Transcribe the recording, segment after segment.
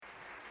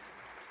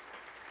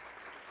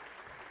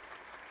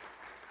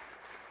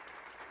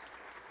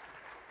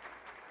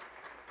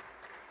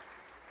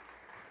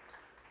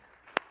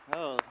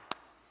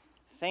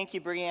Thank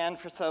you, Brianne,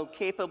 for so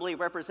capably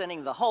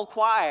representing the whole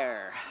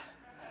choir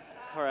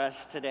for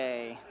us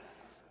today.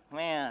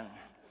 Man,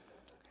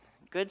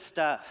 good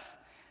stuff.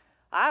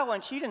 I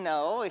want you to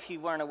know, if you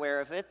weren't aware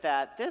of it,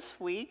 that this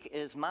week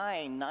is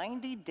my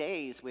 90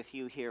 days with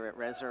you here at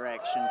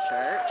Resurrection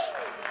Church.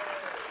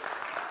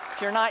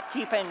 If you're not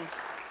keeping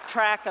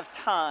track of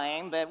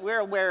time, but we're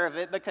aware of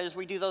it because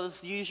we do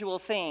those usual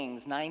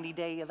things,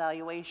 90-day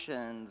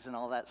evaluations and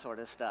all that sort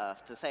of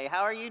stuff, to say,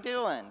 how are you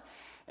doing?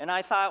 And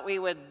I thought we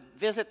would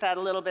visit that a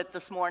little bit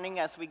this morning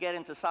as we get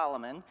into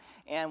Solomon.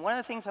 And one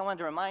of the things I wanted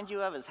to remind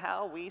you of is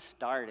how we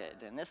started.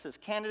 And this is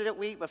Candidate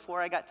Week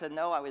before I got to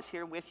know I was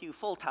here with you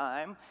full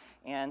time.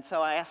 And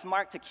so I asked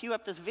Mark to cue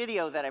up this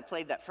video that I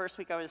played that first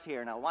week I was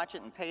here. Now watch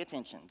it and pay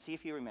attention. See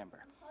if you remember.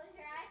 Close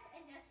your eyes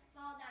and just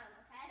fall down,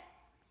 okay?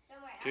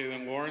 Don't worry. Okay,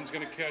 then Lauren's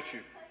going to catch you.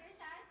 Close your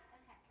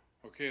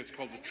eyes. Okay. Okay, it's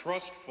called the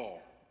trust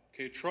fall.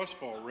 Okay, trust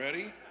fall.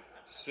 Ready,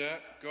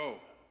 set, go.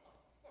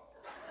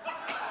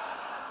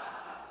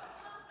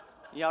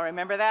 Y'all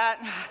remember that?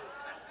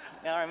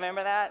 Y'all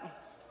remember that?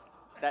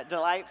 That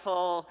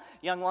delightful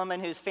young woman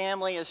whose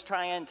family is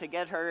trying to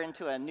get her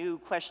into a new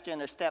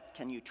question or step,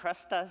 can you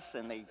trust us?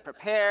 And they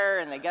prepare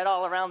and they get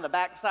all around the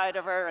backside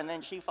of her and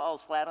then she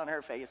falls flat on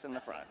her face in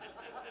the front.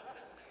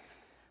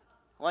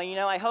 Well,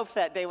 I hoped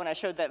that day when I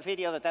showed that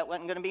video that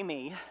wasn't going to be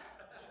me.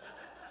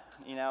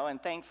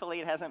 And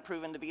thankfully it hasn't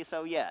proven to be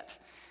so yet.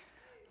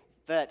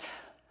 But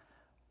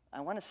I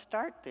want to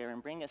start there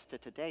and bring us to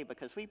today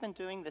because we've been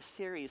doing this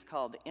series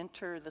called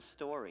Enter the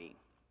Story.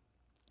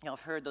 I've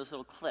heard those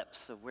little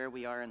clips of where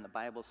we are in the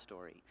Bible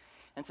story.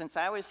 And since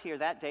I was here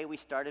that day, we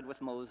started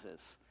with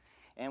Moses.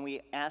 And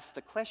we asked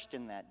a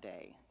question that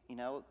day,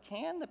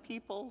 can the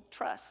people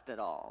trust at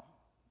all?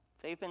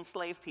 They've been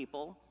slave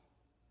people.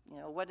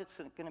 What is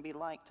it going to be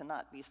like to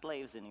not be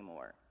slaves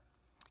anymore?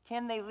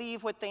 Can they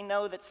leave what they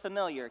know that's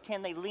familiar?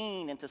 Can they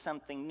lean into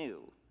something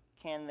new?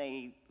 Can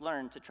they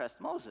learn to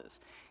trust Moses?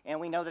 And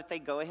we know that they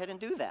go ahead and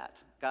do that.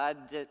 God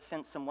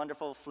sent some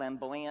wonderful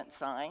flamboyant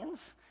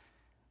signs,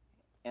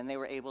 and they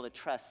were able to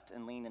trust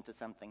and lean into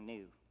something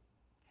new.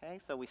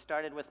 Okay, so we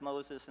started with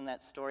Moses in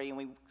that story, and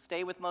we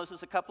stayed with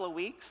Moses a couple of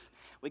weeks.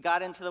 We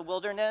got into the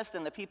wilderness,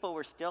 and the people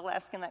were still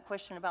asking that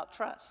question about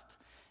trust.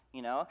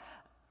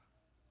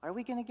 Are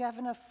we going to have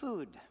enough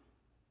food?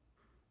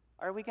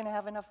 Are we going to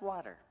have enough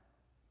water?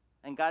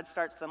 And God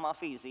starts them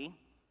off easy.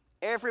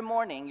 Every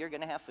morning, you're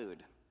going to have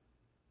food.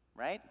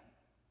 Right?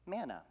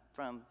 Manna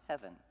from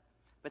heaven.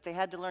 But they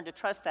had to learn to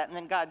trust that. And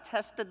then God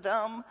tested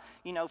them,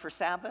 for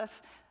Sabbath.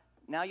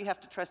 Now you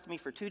have to trust me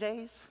for 2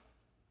 days.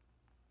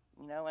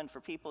 And for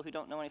people who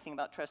don't know anything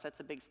about trust, that's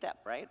a big step,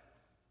 right?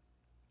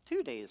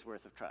 2 days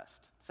worth of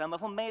trust. Some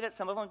of them made it,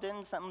 some of them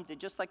didn't. Some of them did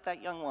just like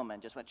that young woman,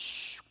 just went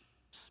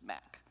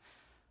smack,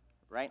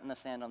 right in the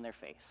sand on their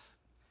face.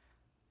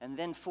 And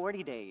then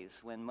 40 days,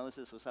 when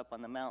Moses was up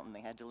on the mountain,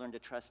 they had to learn to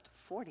trust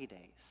 40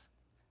 days.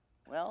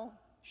 Well,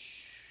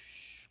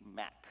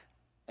 smack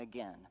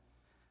again.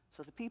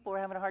 So the people were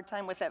having a hard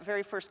time with that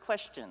very first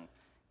question,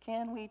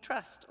 can we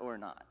trust or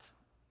not?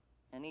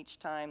 And each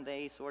time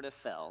they sort of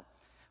fell.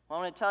 Well,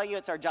 I want to tell you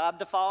it's our job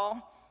to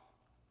fall,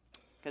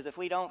 because if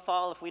we don't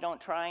fall, if we don't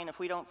try, and if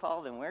we don't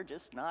fall, then we're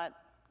just not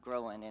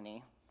growing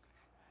any.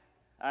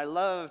 I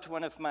loved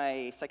one of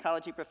my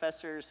psychology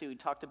professors who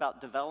talked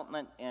about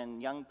development in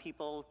young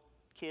people,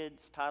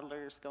 kids,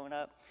 toddlers going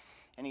up,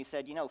 and he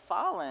said,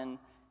 falling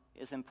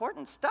is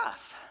important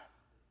stuff.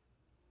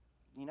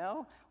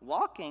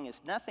 Walking is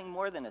nothing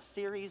more than a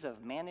series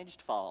of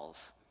managed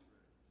falls.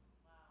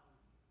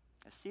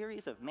 A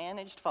series of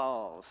managed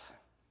falls.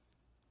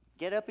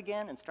 Get up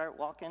again and start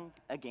walking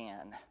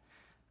again.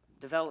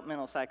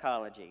 Developmental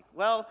psychology.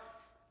 Well,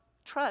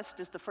 trust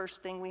is the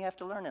first thing we have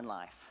to learn in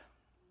life.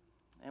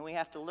 And we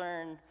have to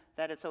learn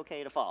that it's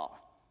okay to fall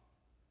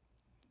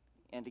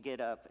and to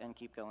get up and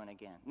keep going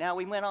again. Now,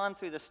 we went on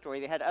through the story.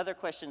 They had other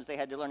questions they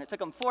had to learn. It took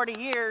them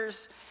 40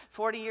 years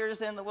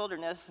in the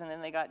wilderness, and then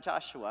they got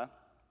Joshua.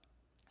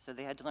 So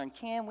they had to learn,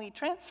 can we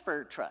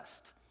transfer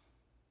trust?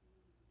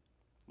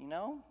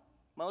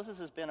 Moses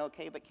has been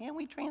okay, but can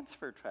we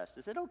transfer trust?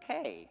 Is it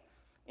okay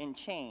in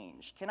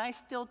change? Can I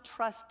still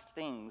trust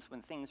things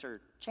when things are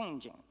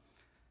changing?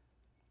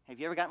 Have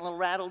you ever gotten a little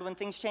rattled when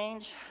things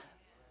change?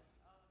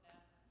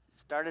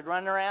 Started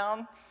running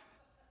around?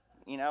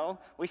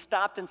 We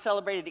stopped and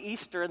celebrated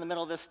Easter in the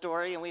middle of this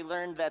story, and we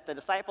learned that the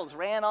disciples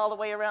ran all the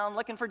way around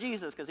looking for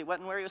Jesus because he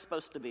wasn't where he was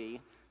supposed to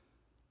be.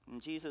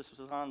 And Jesus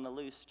was on the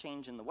loose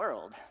changing the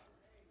world.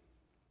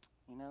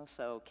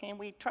 So can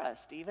we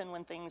trust even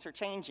when things are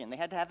changing? They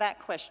had to have that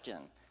question.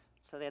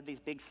 So they had these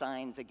big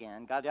signs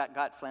again. God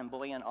got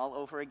flamboyant all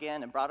over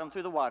again and brought them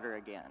through the water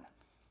again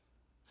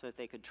so that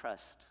they could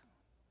trust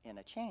in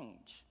a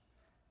change.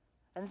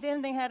 And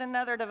then they had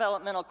another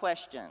developmental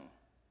question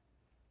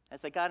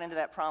as they got into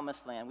that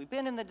promised land. We've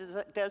been in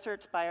the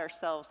desert by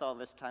ourselves all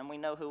this time. We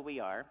know who we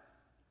are.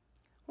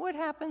 What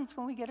happens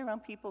when we get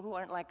around people who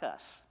aren't like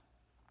us?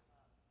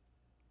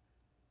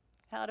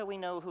 How do we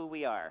know who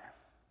we are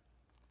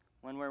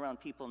when we're around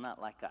people not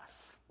like us?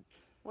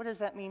 What does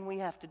that mean we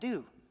have to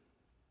do?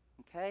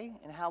 Okay?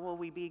 And how will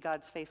we be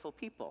God's faithful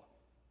people?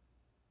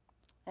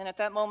 And at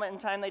that moment in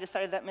time, they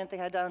decided that meant they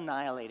had to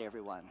annihilate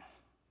everyone.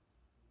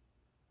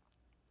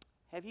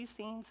 Have you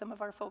seen some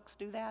of our folks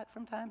do that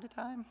from time to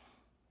time?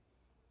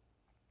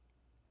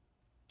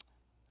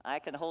 I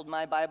can hold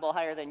my Bible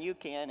higher than you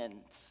can and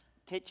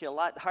hit you a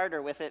lot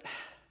harder with it.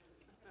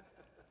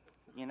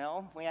 You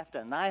know, we have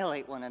to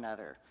annihilate one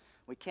another.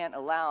 We can't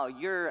allow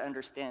your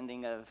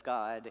understanding of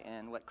God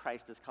and what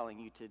Christ is calling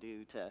you to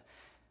do to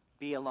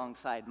be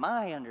alongside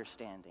my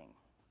understanding.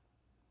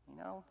 You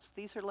know,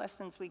 these are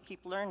lessons we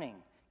keep learning.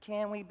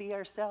 Can we be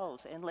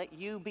ourselves and let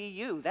you be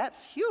you?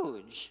 That's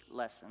huge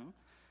lesson.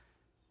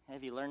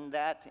 Have you learned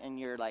that in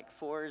your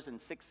 4s and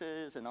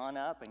 6s and on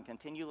up and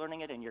continue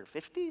learning it in your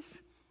 50s?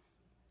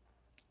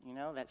 You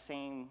know, that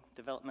same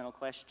developmental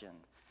question.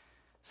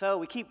 So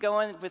we keep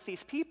going with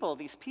these people.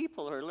 These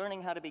people who are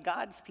learning how to be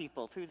God's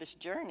people through this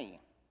journey.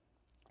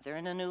 They're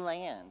in a new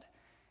land,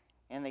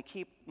 and they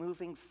keep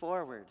moving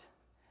forward.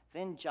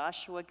 Then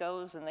Joshua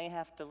goes, and they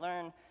have to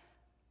learn,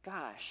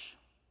 gosh,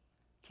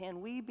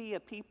 can we be a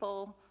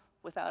people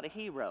without a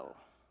hero?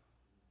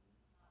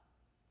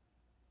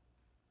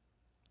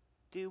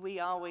 Do we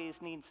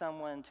always need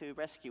someone to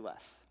rescue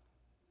us?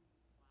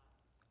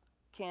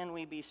 Can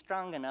we be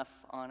strong enough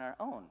on our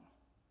own?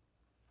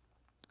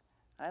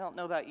 I don't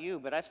know about you,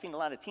 but I've seen a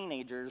lot of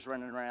teenagers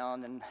running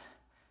around, and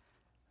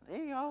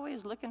they're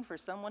always looking for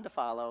someone to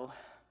follow.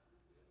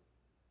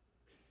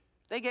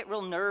 They get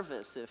real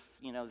nervous if,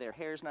 their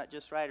hair's not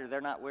just right or they're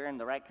not wearing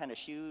the right kind of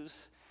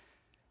shoes.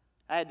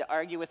 I had to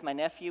argue with my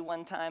nephew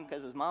one time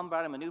because his mom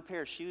brought him a new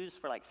pair of shoes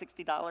for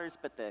 $60,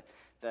 but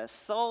the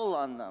sole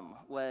on them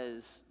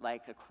was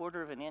like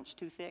 1/4 of an inch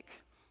too thick.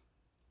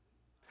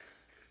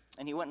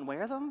 And he wouldn't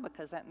wear them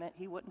because that meant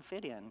he wouldn't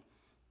fit in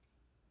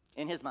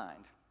his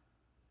mind.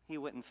 He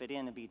wouldn't fit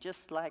in and be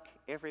just like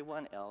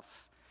everyone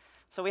else.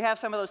 So we have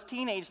some of those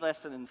teenage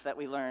lessons that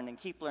we learn and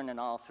keep learning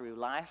all through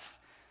life.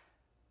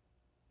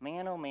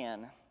 Man, oh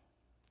man,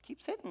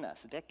 keeps hitting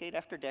us decade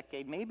after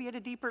decade, maybe at a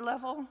deeper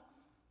level,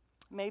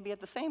 maybe at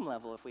the same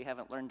level if we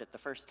haven't learned it the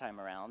first time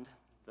around,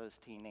 those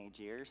teenage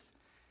years.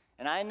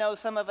 And I know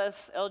some of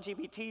us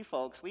LGBT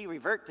folks, we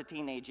revert to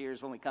teenage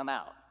years when we come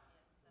out.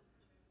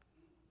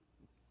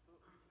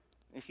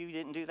 If you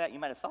didn't do that, you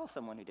might have saw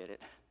someone who did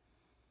it.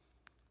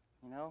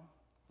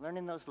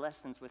 Learning those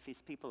lessons with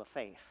these people of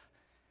faith.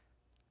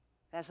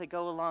 As they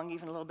go along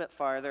even a little bit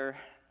farther,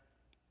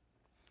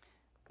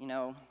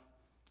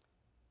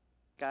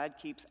 God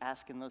keeps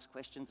asking those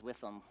questions with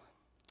them.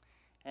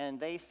 And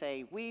they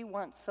say, we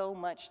want so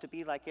much to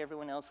be like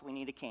everyone else, we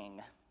need a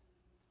king.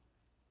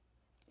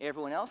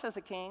 Everyone else has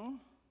a king.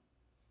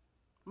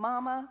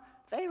 Mama,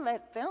 they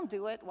let them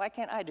do it. Why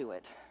can't I do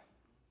it?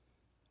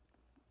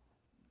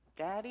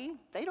 Daddy,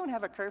 they don't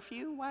have a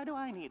curfew. Why do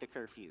I need a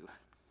curfew?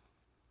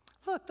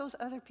 Look, those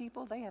other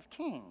people, they have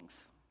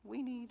kings.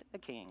 We need a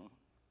king.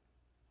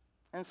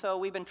 And so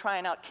we've been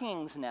trying out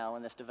kings now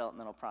in this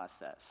developmental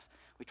process.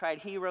 We tried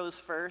heroes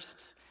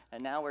first,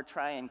 and now we're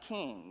trying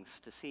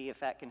kings to see if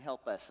that can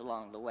help us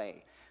along the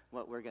way,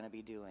 what we're going to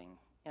be doing,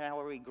 and how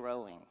are we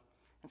growing.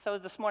 And so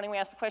this morning we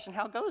asked the question,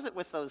 how goes it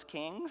with those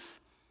kings?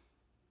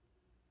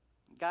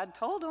 God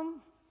told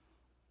them,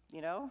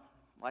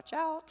 watch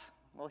out.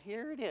 Well,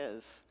 here it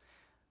is.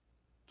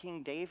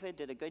 King David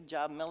did a good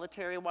job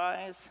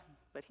military-wise,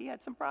 but he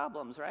had some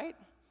problems, right?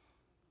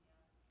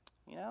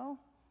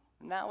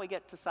 Now we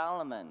get to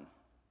Solomon.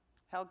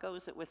 How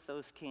goes it with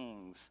those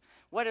kings?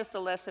 What is the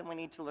lesson we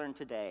need to learn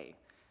today?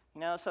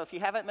 So if you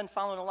haven't been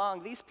following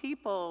along, these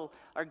people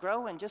are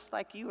growing just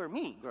like you or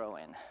me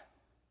growing.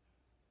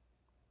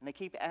 And they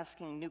keep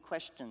asking new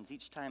questions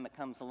each time it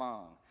comes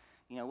along.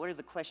 What are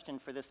the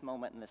questions for this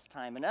moment and this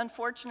time? And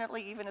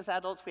unfortunately, even as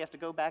adults, we have to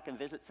go back and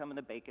visit some of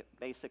the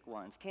basic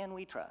ones. Can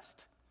we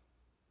trust?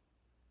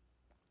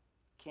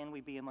 Can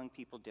we be among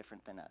people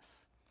different than us?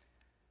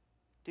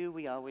 Do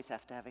we always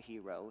have to have a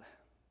hero?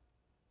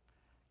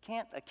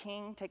 Can't a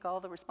king take all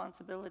the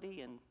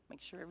responsibility and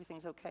make sure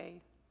everything's okay?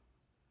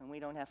 And we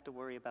don't have to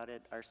worry about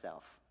it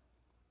ourselves.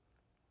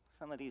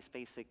 Some of these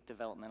basic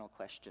developmental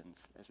questions.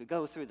 As we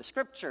go through the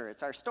scripture,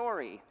 it's our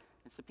story.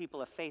 It's the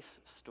people of faith's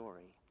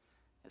story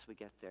as we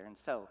get there. And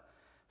so,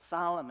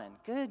 Solomon,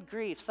 good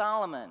grief,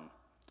 Solomon.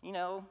 He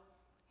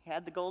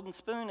had the golden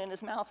spoon in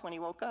his mouth when he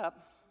woke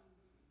up.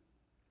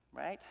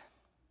 Right?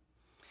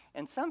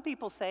 And some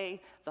people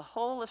say the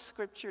whole of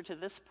Scripture to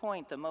this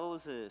point, the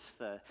Moses,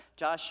 the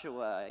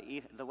Joshua,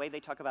 the way they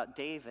talk about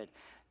David,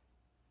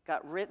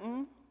 got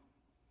written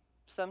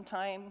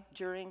sometime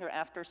during or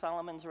after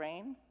Solomon's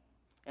reign,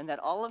 and that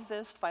all of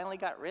this finally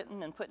got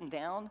written and put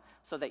down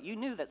so that you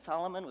knew that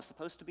Solomon was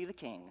supposed to be the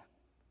king.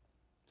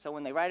 So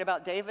when they write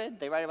about David,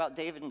 they write about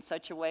David in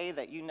such a way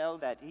that you know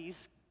that he's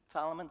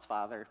Solomon's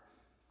father.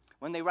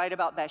 When they write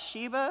about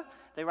Bathsheba,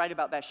 they write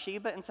about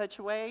Bathsheba in such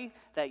a way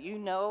that you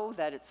know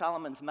that it's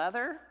Solomon's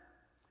mother,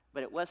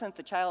 but it wasn't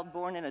the child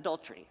born in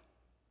adultery.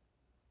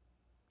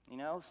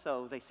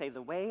 So they say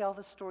the way all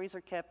the stories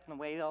are kept and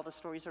the way all the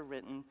stories are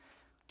written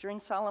during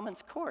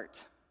Solomon's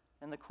court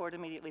and the court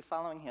immediately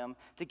following him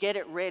to get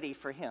it ready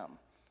for him.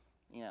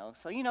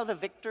 So the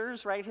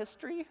victors write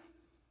history.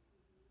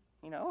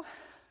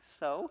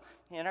 So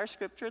in our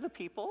scripture, the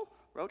people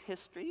wrote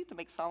history to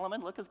make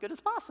Solomon look as good as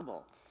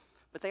possible.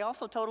 But they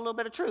also told a little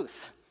bit of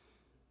truth.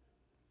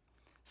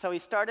 So he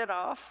started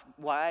off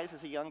wise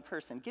as a young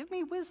person. Give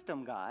me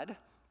wisdom, God.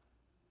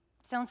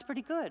 Sounds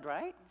pretty good,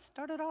 right?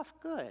 Started off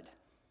good.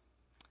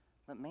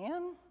 But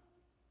man,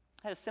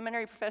 I had a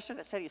seminary professor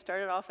that said he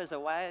started off as a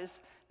wise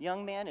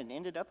young man and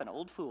ended up an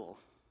old fool.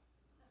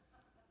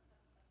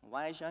 A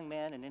wise young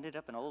man and ended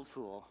up an old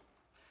fool.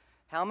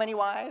 How many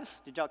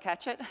wives? Did y'all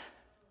catch it?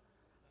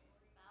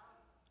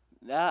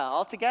 Yeah,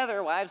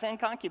 altogether, wives and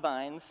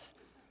concubines.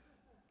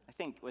 I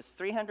think it was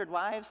 300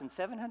 wives and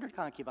 700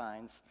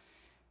 concubines.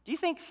 Do you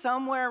think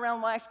somewhere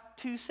around wife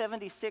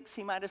 276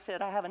 he might have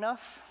said, I have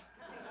enough?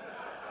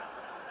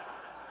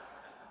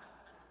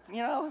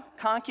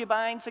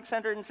 Concubine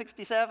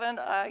 667,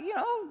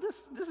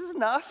 this is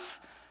enough.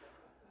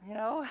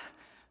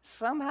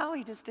 Somehow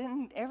he just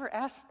didn't ever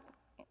ask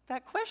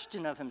that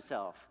question of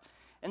himself.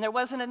 And there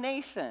wasn't a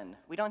Nathan.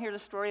 We don't hear the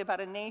story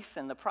about a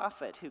Nathan, the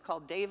prophet, who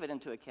called David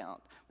into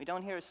account. We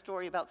don't hear a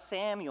story about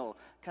Samuel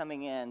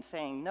coming in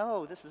saying,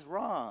 no, this is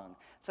wrong.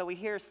 So we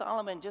hear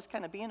Solomon just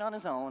kind of being on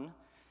his own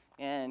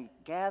and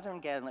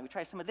gathering. Let me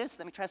try some of this.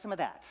 Let me try some of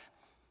that.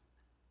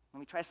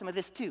 Let me try some of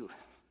this too.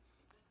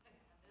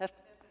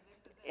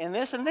 And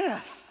this and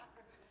this.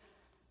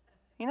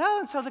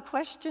 And so the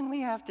question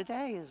we have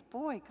today is,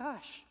 boy,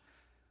 gosh,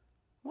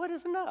 what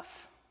is enough?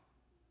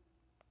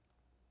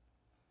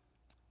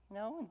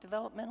 And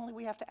developmentally,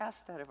 we have to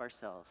ask that of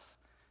ourselves.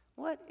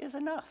 What is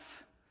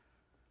enough?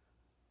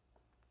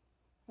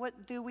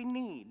 What do we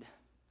need?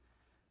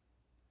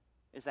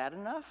 Is that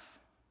enough?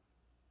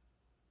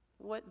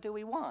 What do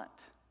we want?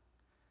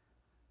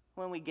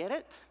 When we get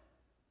it,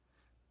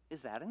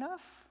 is that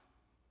enough?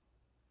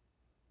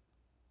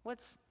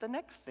 What's the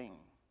next thing?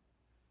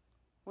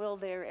 Will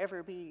there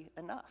ever be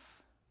enough?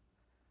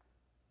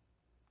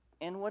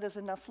 And what does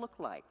enough look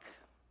like?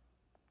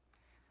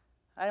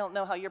 I don't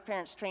know how your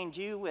parents trained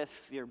you with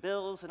your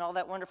bills and all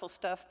that wonderful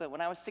stuff, but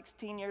when I was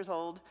 16 years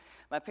old,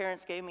 my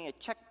parents gave me a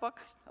checkbook,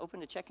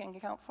 opened a checking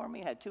account for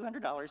me, had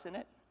 $200 in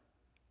it.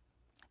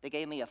 They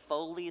gave me a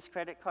Foley's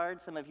credit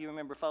card. Some of you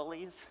remember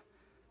Foley's,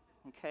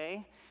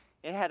 okay?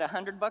 It had a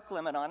 $100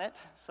 limit on it,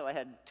 so I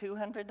had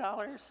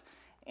 $200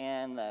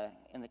 in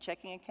the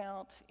checking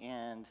account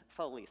and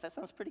Foley's. That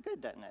sounds pretty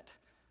good, doesn't it?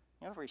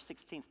 For your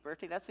 16th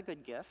birthday, that's a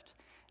good gift.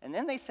 And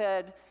then they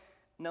said,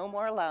 no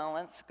more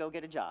allowance, go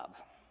get a job.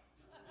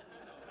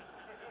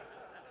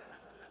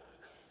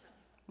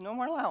 No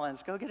more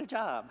allowance, go get a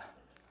job.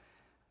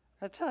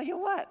 I tell you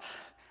what,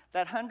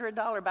 that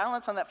 $100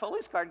 balance on that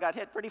Foley's card got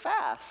hit pretty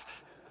fast.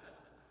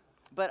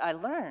 But I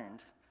learned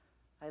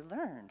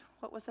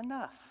what was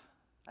enough.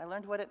 I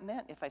learned what it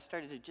meant if I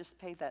started to just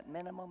pay that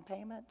minimum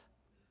payment.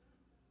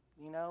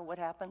 What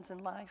happens in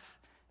life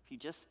if you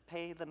just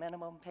pay the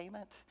minimum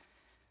payment?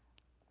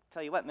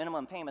 Tell you what,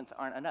 minimum payments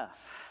aren't enough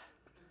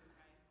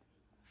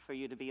for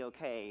you to be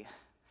okay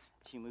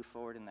as you move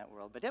forward in that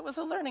world. But it was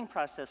a learning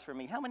process for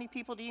me. How many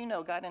people do you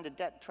know got into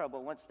debt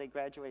trouble once they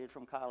graduated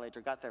from college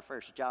or got their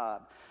first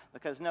job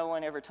because no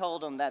one ever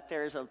told them that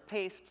there's a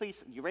please,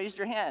 you raised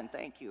your hand,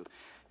 thank you.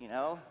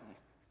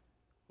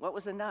 What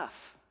was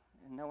enough?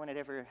 And no one had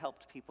ever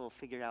helped people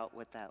figure out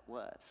what that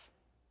was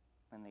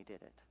when they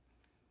did it.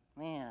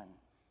 Man.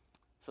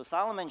 So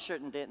Solomon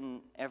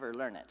didn't ever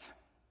learn it.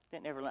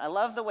 I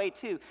love the way,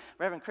 too,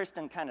 Reverend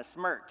Kristen kind of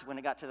smirked when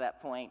it got to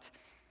that point,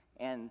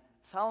 and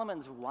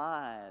Solomon's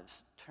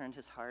wives turned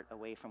his heart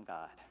away from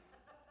God.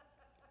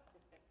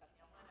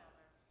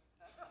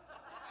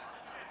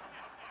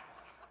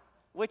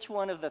 Which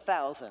one of the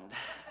 1,000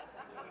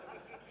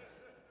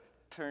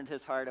 turned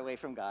his heart away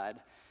from God?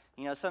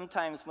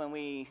 Sometimes when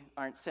we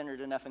aren't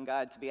centered enough in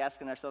God to be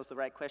asking ourselves the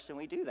right question,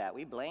 we do that.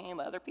 We blame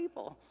other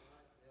people.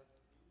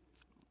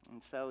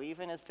 And so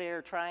even as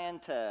they're trying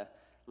to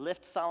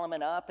lift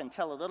Solomon up and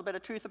tell a little bit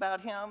of truth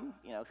about him,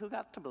 who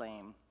got to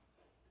blame?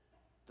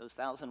 Those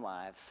 1,000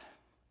 wives.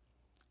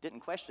 Didn't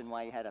question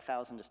why he had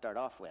 1,000 to start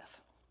off with.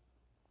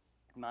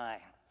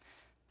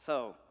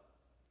 So,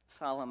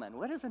 Solomon,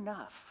 what is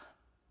enough?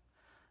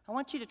 I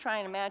want you to try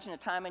and imagine a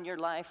time in your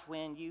life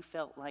when you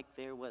felt like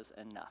there was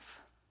enough.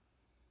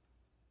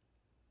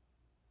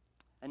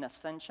 Enough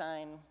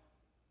sunshine,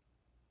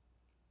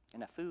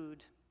 enough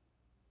food,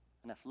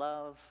 enough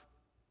love,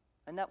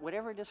 enough,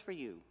 whatever it is for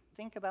you.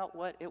 Think about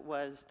what it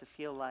was to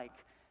feel like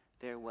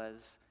there was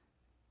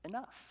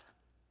enough.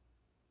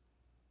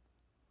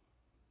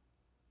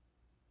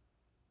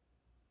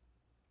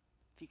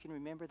 If you can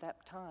remember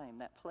that time,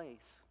 that place,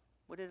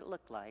 what did it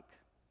look like?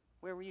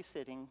 Where were you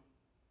sitting?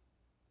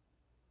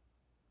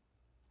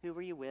 Who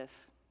were you with?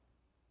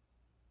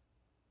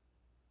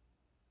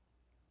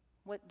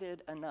 What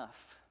did enough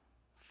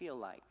feel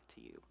like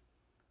to you?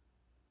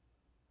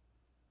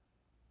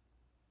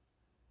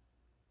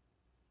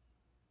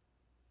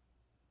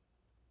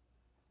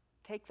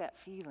 Take that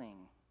feeling,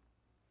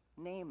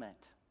 name it,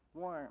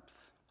 warmth,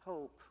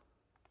 hope,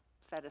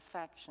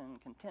 satisfaction,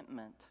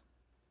 contentment.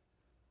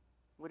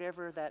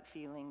 whatever that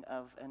feeling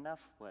of enough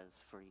was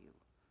for you.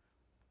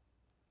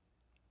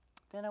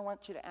 Then I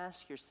want you to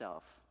ask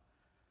yourself,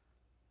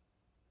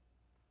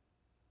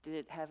 did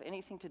it have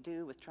anything to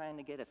do with trying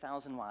to get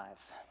 1,000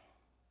 wives?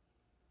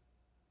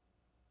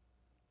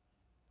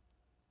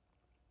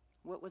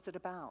 What was it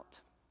about?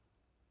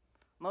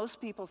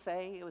 Most people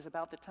say it was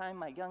about the time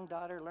my young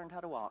daughter learned how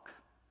to walk.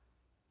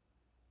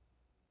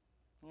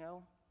 You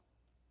know,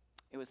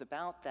 it was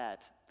about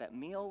that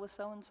meal with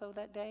so-and-so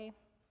that day.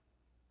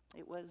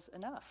 It was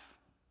enough.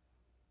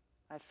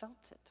 I felt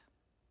it.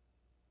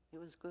 It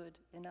was good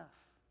enough.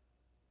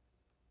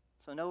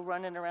 So no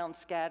running around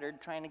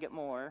scattered trying to get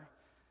more,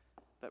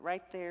 but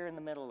right there in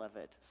the middle of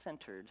it,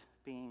 centered,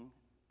 being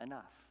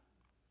enough.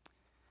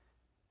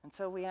 And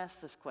so we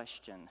ask this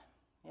question,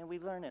 and we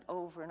learn it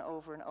over and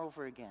over and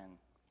over again.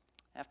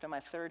 After my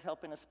third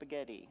helping of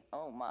spaghetti,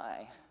 oh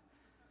my,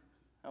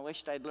 I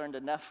wished I'd learned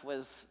enough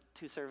was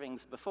 2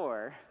 servings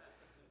before,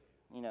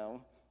 you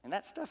know, and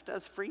that stuff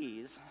does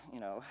freeze, you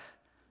know.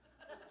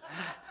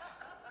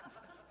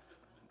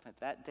 But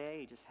that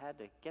day, just had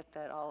to get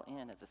that all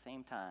in at the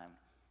same time.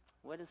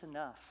 What is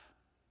enough?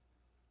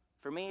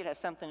 For me, it has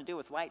something to do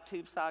with white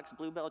tube socks,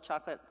 Bluebell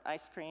chocolate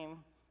ice cream,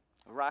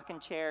 a rocking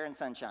chair, and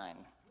sunshine.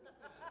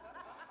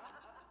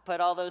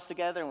 Put all those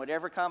together in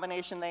whatever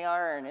combination they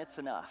are, and it's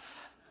enough.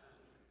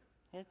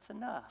 It's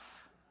enough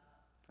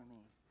for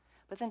me.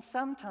 But then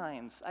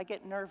sometimes I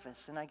get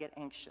nervous and I get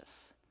anxious,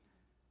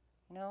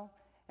 you know?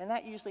 And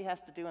that usually has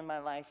to do in my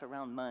life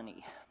around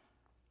money,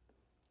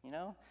 you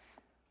know?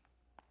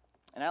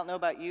 And I don't know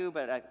about you,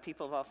 but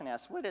people have often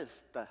asked, what is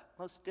the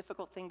most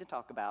difficult thing to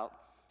talk about,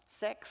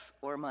 sex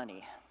or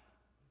money?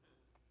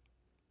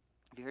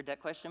 Have you heard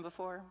that question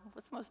before?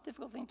 What's the most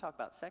difficult thing to talk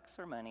about, sex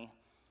or money?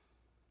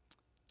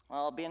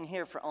 Well, I've been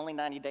here for only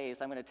 90 days.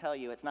 I'm going to tell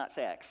you it's not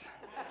sex.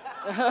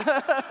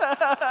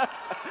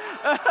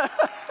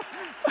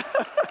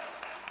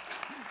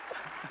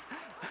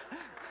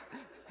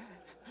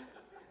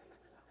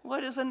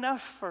 What is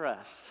enough for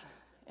us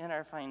in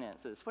our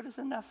finances? What is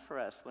enough for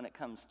us when it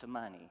comes to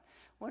money?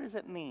 What does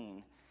it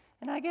mean?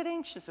 And I get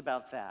anxious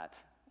about that.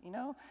 You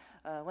know,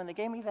 when they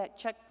gave me that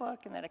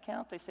checkbook and that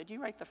account, they said,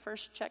 you write the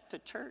first check to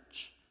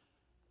church,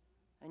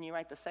 and you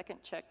write the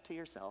second check to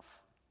yourself.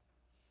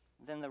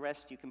 Then the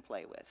rest you can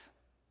play with.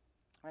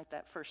 Write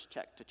that first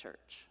check to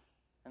church,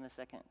 and the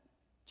second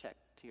check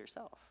to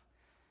yourself.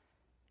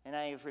 And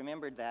I've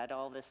remembered that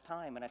all this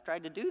time, and I've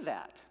tried to do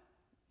that.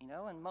 You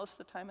know, and most of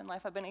the time in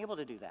life I've been able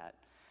to do that.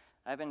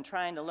 I've been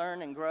trying to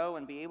learn and grow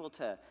and be able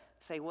to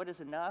say what is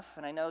enough.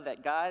 And I know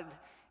that God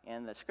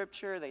and the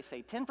scripture, they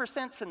say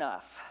 10%'s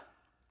enough.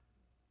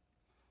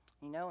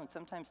 You know, and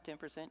sometimes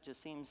 10%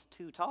 just seems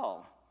too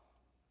tall.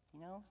 You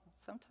know,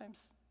 sometimes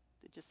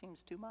it just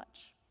seems too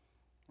much.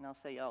 And I'll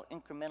say I'll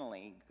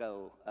incrementally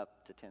go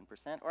up to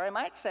 10%. Or I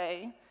might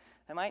say,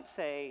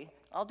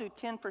 I'll do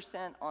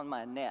 10% on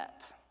my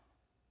net.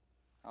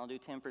 I'll do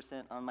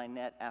 10% on my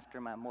net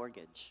after my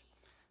mortgage.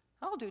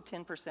 I'll do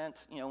 10%,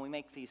 you know, we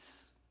make these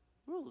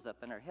rules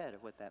up in our head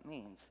of what that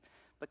means.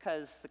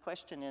 Because the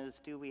question is,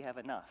 do we have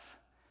enough?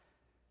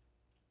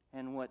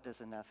 And what does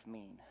enough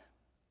mean?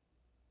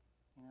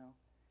 You know?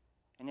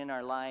 And in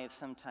our lives,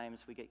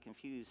 sometimes we get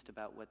confused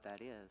about what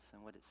that is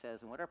and what it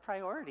says and what our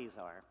priorities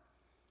are.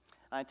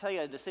 I tell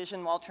you, a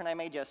decision Walter and I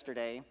made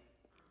yesterday,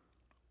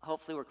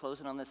 hopefully we're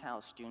closing on this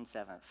house June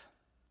 7th.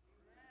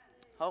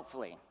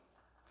 Hopefully.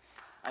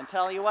 I'm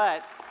telling you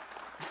what,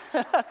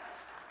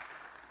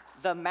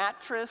 the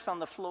mattress on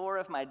the floor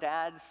of my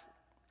dad's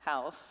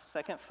house,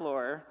 second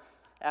floor,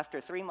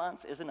 after 3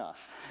 months is enough.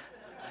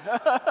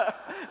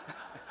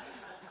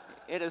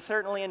 It is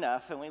certainly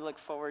enough, and we look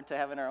forward to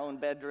having our own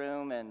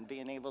bedroom and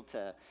being able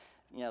to,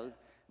 you know,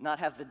 not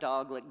have the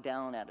dog look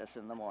down at us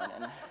in the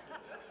morning.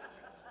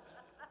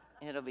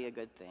 It'll be a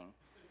good thing.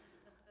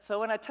 So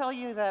when I tell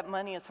you that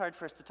money is hard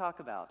for us to talk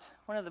about,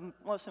 one of the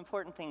most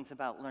important things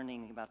about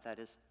learning about that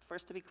is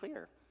first to be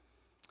clear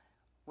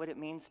what it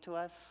means to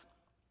us.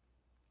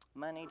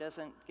 Money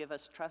doesn't give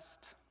us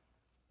trust.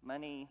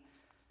 Money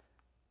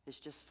is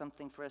just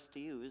something for us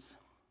to use.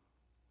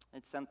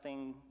 It's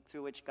something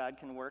through which God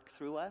can work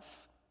through us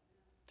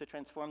to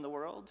transform the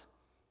world.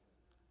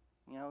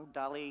 You know,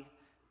 Dolly,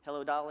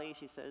 hello Dolly,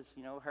 she says,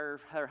 you know,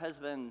 her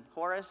husband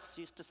Horace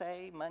used to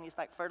say, money's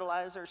like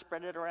fertilizer,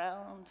 spread it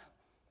around.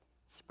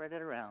 Spread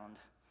it around.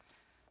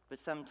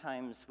 But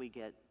sometimes we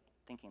get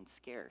thinking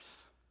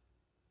scarce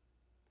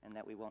and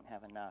that we won't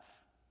have enough.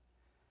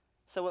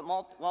 So what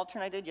Walter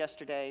and I did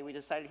yesterday, we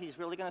decided he's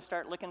really going to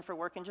start looking for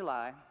work in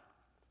July,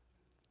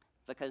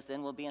 because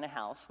then we'll be in a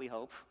house, we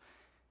hope,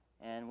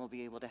 and we'll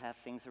be able to have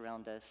things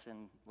around us,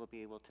 and we'll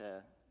be able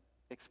to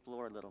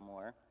explore a little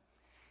more.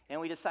 And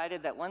we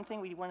decided that one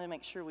thing we wanted to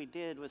make sure we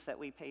did was that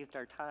we paid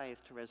our tithe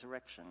to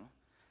Resurrection.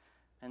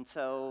 And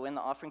so in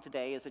the offering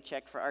today is a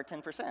check for our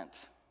 10%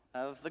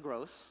 of the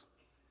gross,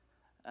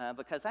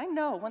 because I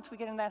know once we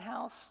get in that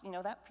house, you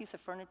know, that piece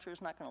of furniture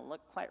is not going to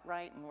look quite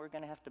right, and we're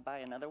going to have to buy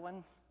another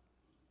one.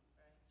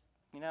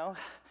 You know,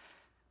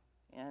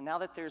 and now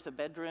that there's a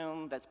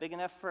bedroom that's big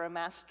enough for a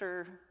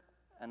master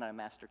a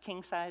master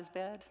king-size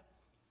bed.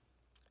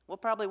 We'll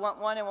probably want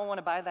one, and we'll want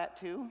to buy that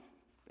too.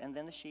 And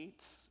then the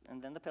sheets,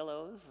 and then the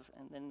pillows,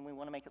 and then we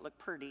want to make it look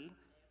pretty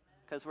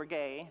because we're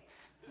gay,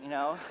 you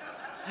know.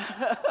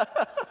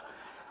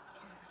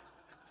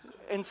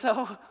 And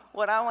so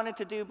what I wanted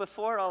to do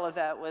before all of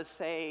that was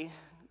say,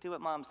 do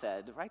what Mom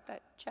said, write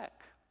that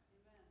check.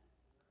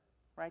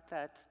 Write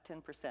that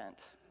 10%.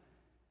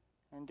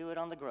 And do it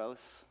on the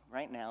gross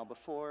right now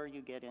before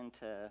you get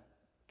into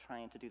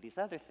trying to do these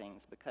other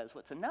things, because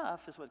what's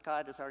enough is what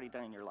God has already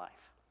done in your life.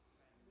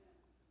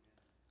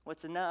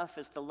 What's enough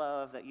is the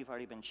love that you've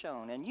already been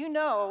shown. And you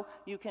know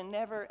you can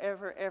never,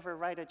 ever, ever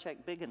write a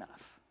check big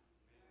enough.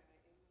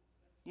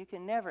 You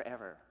can never,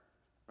 ever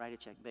write a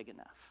check big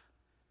enough.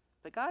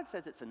 But God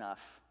says it's enough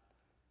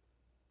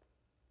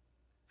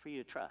for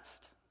you to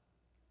trust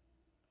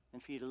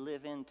and for you to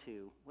live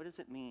into what does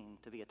it mean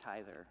to be a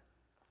tither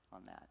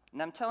on that.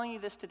 And I'm telling you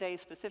this today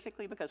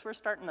specifically because we're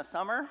starting the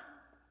summer.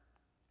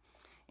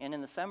 And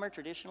in the summer,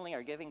 traditionally,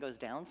 our giving goes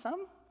down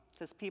some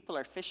because people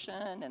are fishing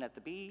and at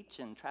the beach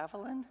and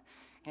traveling.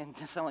 And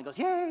someone goes,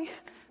 yay!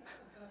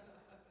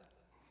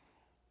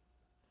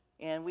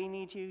 And we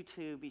need you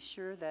to be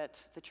sure that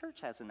the church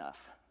has enough.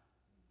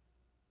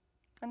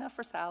 Enough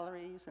for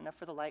salaries, enough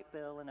for the light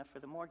bill, enough for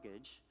the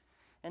mortgage.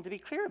 And to be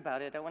clear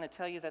about it, I want to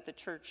tell you that the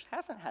church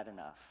hasn't had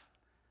enough.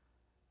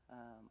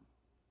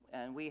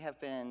 And we have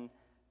been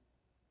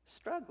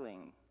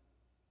struggling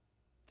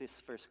this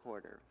first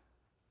quarter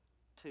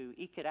to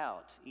eke it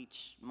out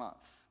each month.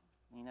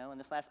 You know, and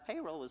this last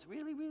payroll was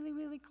really, really,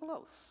 really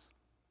close.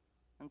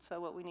 And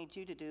so what we need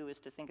you to do is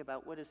to think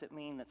about what does it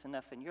mean that's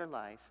enough in your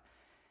life.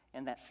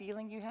 And that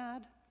feeling you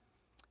had,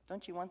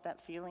 don't you want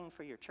that feeling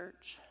for your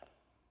church?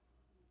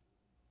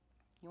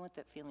 You want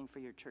that feeling for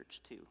your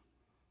church too,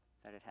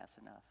 that it has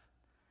enough.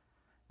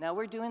 Now,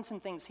 we're doing some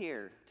things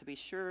here to be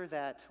sure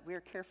that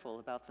we're careful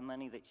about the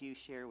money that you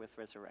share with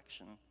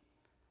Resurrection.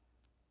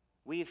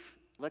 We've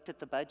looked at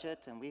the budget,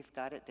 and we've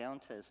got it down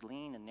to as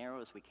lean and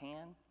narrow as we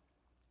can,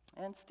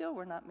 and still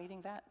we're not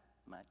meeting that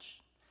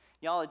much.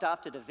 Y'all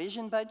adopted a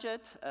vision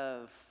budget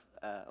of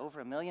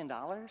over $1 million,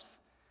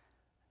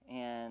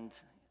 and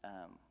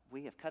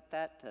we have cut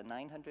that to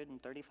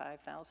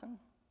 $935,000,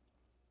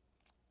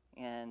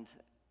 and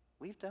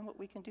we've done what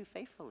we can do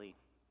faithfully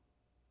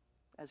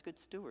as good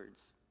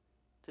stewards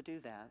to do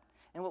that.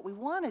 And what we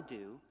want to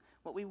do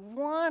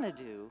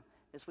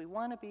is we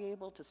want to be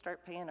able to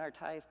start paying our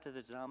tithe to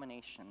the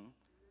denomination,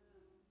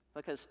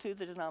 because through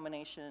the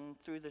denomination,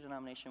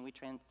 we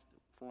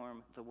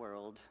transform the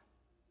world.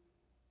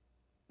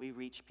 We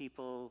reach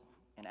people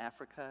in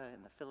Africa,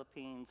 in the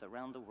Philippines,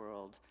 around the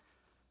world,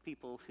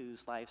 people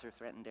whose lives are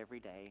threatened every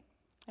day,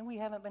 and we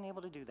haven't been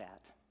able to do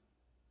that.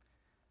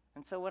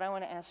 And so what I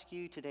want to ask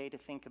you today to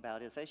think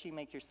about is, as you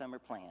make your summer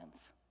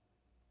plans,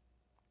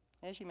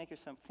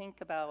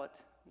 think about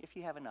if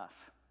you have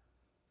enough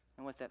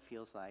and what that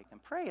feels like,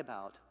 and pray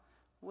about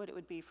what it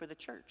would be for the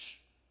church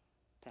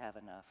to have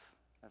enough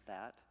of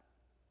that.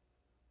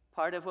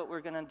 Part of what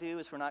we're going to do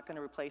is we're not going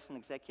to replace an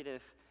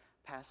executive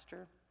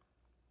pastor,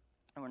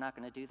 and we're not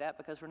going to do that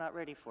because we're not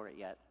ready for it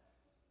yet.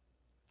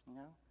 You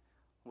know,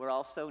 we're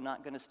also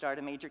not going to start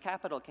a major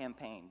capital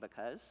campaign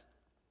because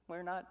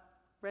we're not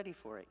ready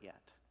for it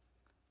yet.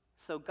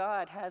 So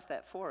God has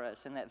that for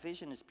us, and that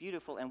vision is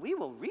beautiful, and we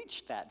will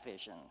reach that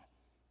vision.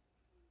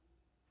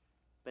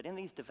 But in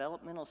these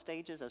developmental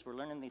stages, as we're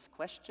learning these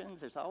questions,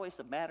 there's always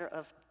a matter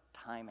of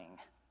timing.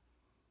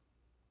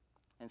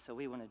 And so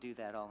we want to do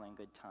that all in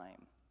good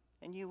time.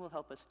 And you will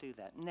help us do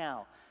that.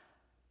 Now,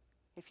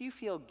 if you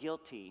feel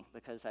guilty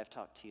because I've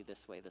talked to you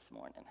this way this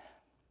morning,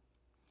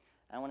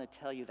 I want to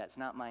tell you that's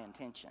not my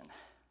intention.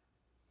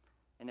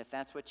 And if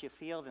that's what you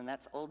feel, then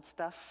that's old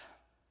stuff,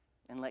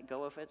 and let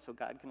go of it so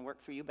God can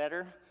work through you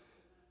better.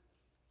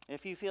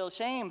 If you feel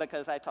shame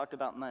because I talked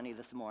about money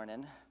this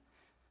morning,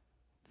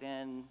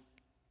 then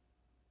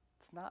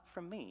it's not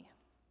from me.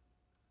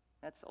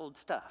 That's old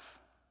stuff,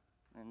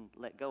 and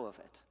let go of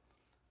it.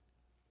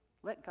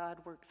 Let God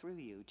work through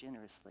you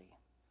generously.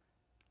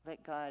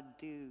 Let God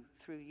do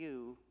through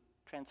you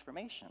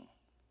transformation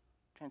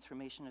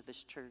of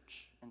this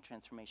church and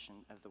transformation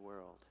of the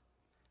world.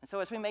 And so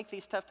as we make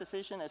these tough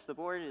decisions, as the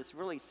board is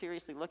really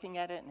seriously looking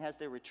at it and has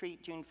their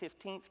retreat June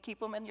 15th,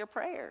 keep them in your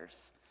prayers.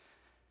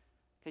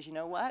 Because you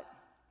know what?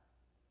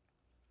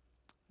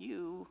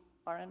 You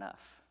are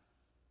enough.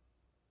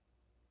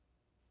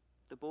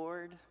 The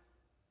board,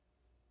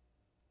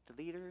 the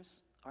leaders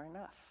are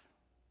enough.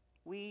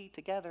 We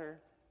together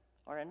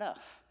are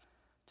enough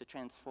to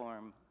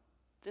transform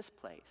this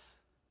place,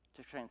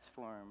 to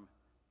transform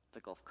the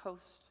Gulf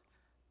Coast,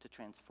 to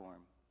transform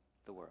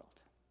the world.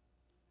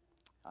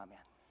 Amen.